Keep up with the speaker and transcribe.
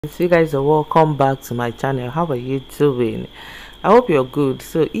So you guys are welcome back to my channel. How are you doing? I hope you're good.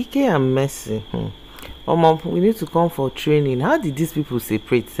 So Ike and Messi, we need to come for training. How did these people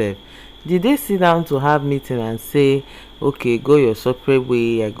separate sef? Did they sit down to have meeting and say, okay, go your separate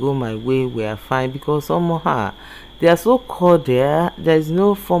way, I go my way, we are fine? Because they are so cordial. There is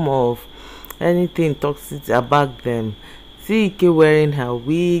no form of anything toxic about them. See Ike wearing her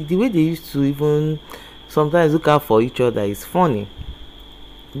wig, the way they used to even sometimes look out for each other is funny.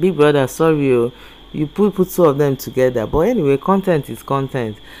 Big brother, sorry, you put two of them together, but anyway, content is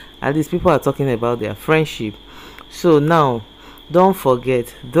content. At least people are talking about their friendship. So now, don't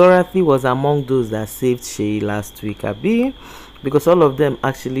forget, Dorothy was among those that saved Shay last week, abi, because all of them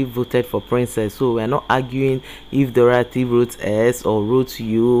actually voted for Princess. So we're not arguing if Dorothy wrote S or wrote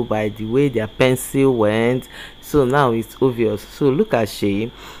U by the way their pencil went. So now it's obvious. So look at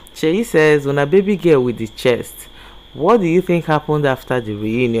Shay. Shay says, "When a baby girl with the chest, what do you think happened after the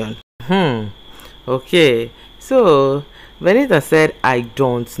reunion?" Okay, so Venita said, "I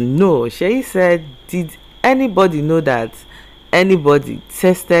don't know." Shay said, "Did anybody know that anybody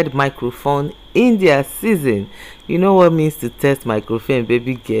tested microphone in their season?" You know what means to test microphone,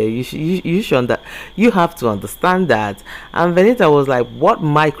 baby girl. You have to understand that. And Venita was like, "What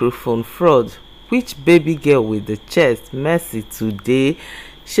microphone fraud? Which baby girl with the chest? Mercy today."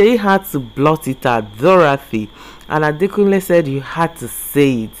 Shay had to blot it out, Dorothy, and Adekunle said you had to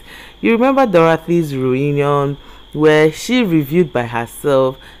say it. You remember Dorothy's reunion where she reviewed by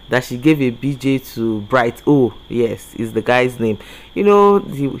herself that she gave a BJ to Bright O. Yes, is the guy's name. You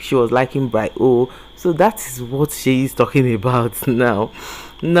know, she was liking Bright O. So that is what Shay is talking about now.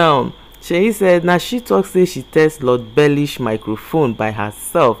 Now, Shay said, now she talks say she tests Lord Bellish microphone by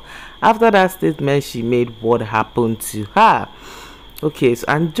herself. After that statement she made, what happened to her? Okay, so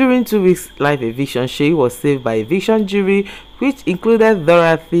and during 2 weeks live eviction, Shay was saved by eviction jury, which included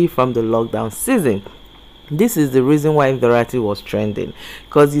Dorothy from the lockdown season. This is the reason why Dorothy was trending,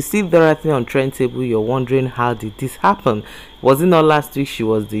 because you see Dorothy on trend table, you're wondering how did this happen. Was it not last week she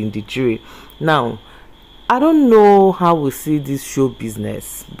was in the jury? Now, I don't know how we see this show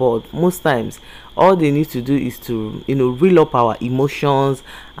business, but most times all they need to do is to reel up our emotions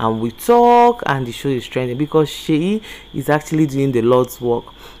and we talk and the show is trending, because she is actually doing the Lord's work,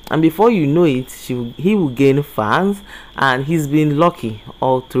 and before you know it he will gain fans, and he's been lucky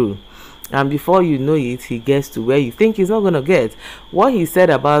all through. And before you know it, he gets to where you think he's not going to get. What he said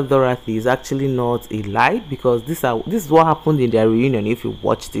about Dorothy is actually not a lie, because this is what happened in their reunion if you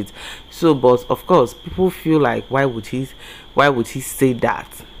watched it. So, but of course, people feel like why would he say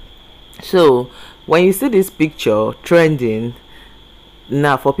that? So when you see this picture trending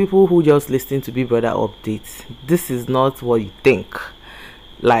now, for people who just listen to Big Brother updates, this is not what you think.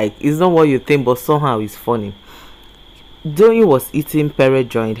 Like, it's not what you think, but somehow it's funny. Doyin was eating, Pere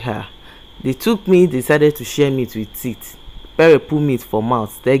joined her. They took meat, decided to share meat with teeth. Pere put meat for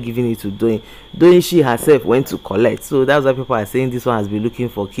mouth, they're giving it to Doyin. Doyin, she herself went to collect. So that's why people are saying this one has been looking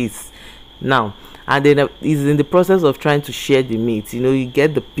for kiss now. And then is in the process of trying to share the meat. You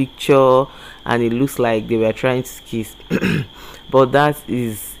get the picture and it looks like they were trying to kiss. But that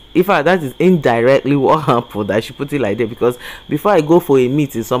is, in fact, that is indirectly what happened. I should put it like that, because before I go for a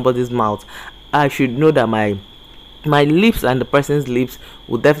meat in somebody's mouth, I should know that my lips and the person's lips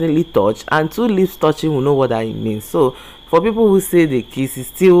will definitely touch, and two lips touching will know what that means. So for people who say the kiss is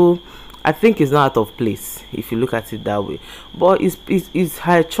still, I think it's not out of place if you look at it that way, but it's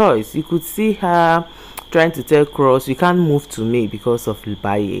her choice. You could see her trying to tell Cross, you can't move to me because of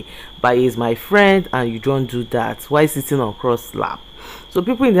Baye is my friend and you don't do that. Why sitting on Cross lap? So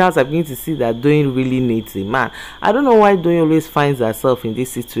people in the house are beginning to see that Doyin really needs a man. I don't know why Doyin always finds herself in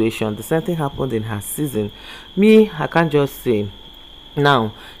this situation. The same thing happened in her season. Me, I can't just say.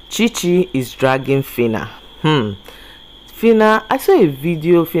 Now, Chichi is dragging PHYNA. PHYNA, I saw a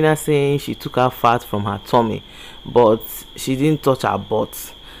video PHYNA saying she took her fat from her tummy, but she didn't touch her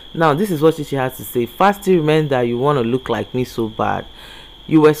butt. Now, this is what Chichi had to say. First, remember that you want to look like me so bad.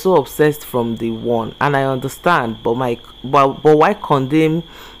 You were so obsessed from day one, and I understand, but why condemn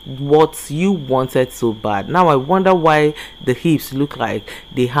what you wanted so bad? Now I wonder why the hips look like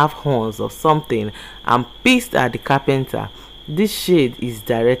they have horns or something. I'm pissed at the carpenter. This shade is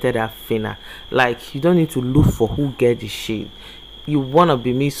directed at PHYNA. Like, you don't need to look for who get the shade. You wanna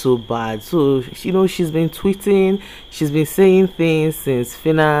be me so bad. So she's been tweeting, she's been saying things since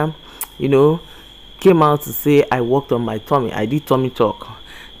PHYNA came out to say I worked on my tummy, I did tummy talk.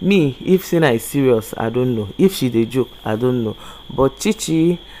 Me, if PHYNA is serious, I don't know. If she dey joke, I don't know. But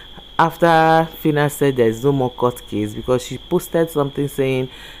Chichi, after PHYNA said there is no more court case, because she posted something saying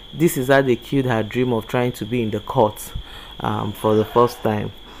this is how they killed her dream of trying to be in the court for the first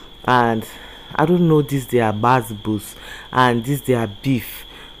time. and I don't know, this their boost and this their beef.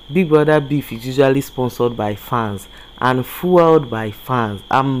 Big Brother beef is usually sponsored by fans and fueled by fans.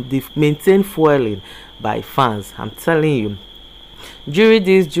 They maintain fueling by fans. I'm telling you. Jury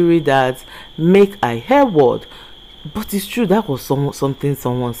this, jury that, make I hear word. But it's true, that was something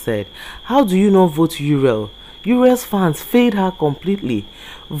someone said. How do you not vote Uriel? Uriel's fans failed her completely.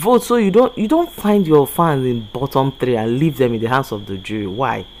 Vote so you don't find your fans in bottom three and leave them in the hands of the jury.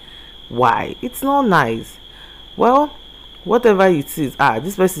 Why? Why? It's not nice. Well, whatever it is,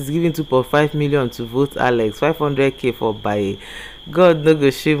 this person is giving 2.5 million to vote Alex, 500k for buy. God no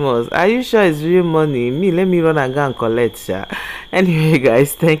go shame us. Are you sure it's real money? Let me run and go and collect, sha. Anyway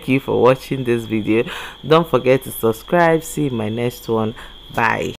guys, thank you for watching this video. Don't forget to subscribe. See you in my next one. Bye.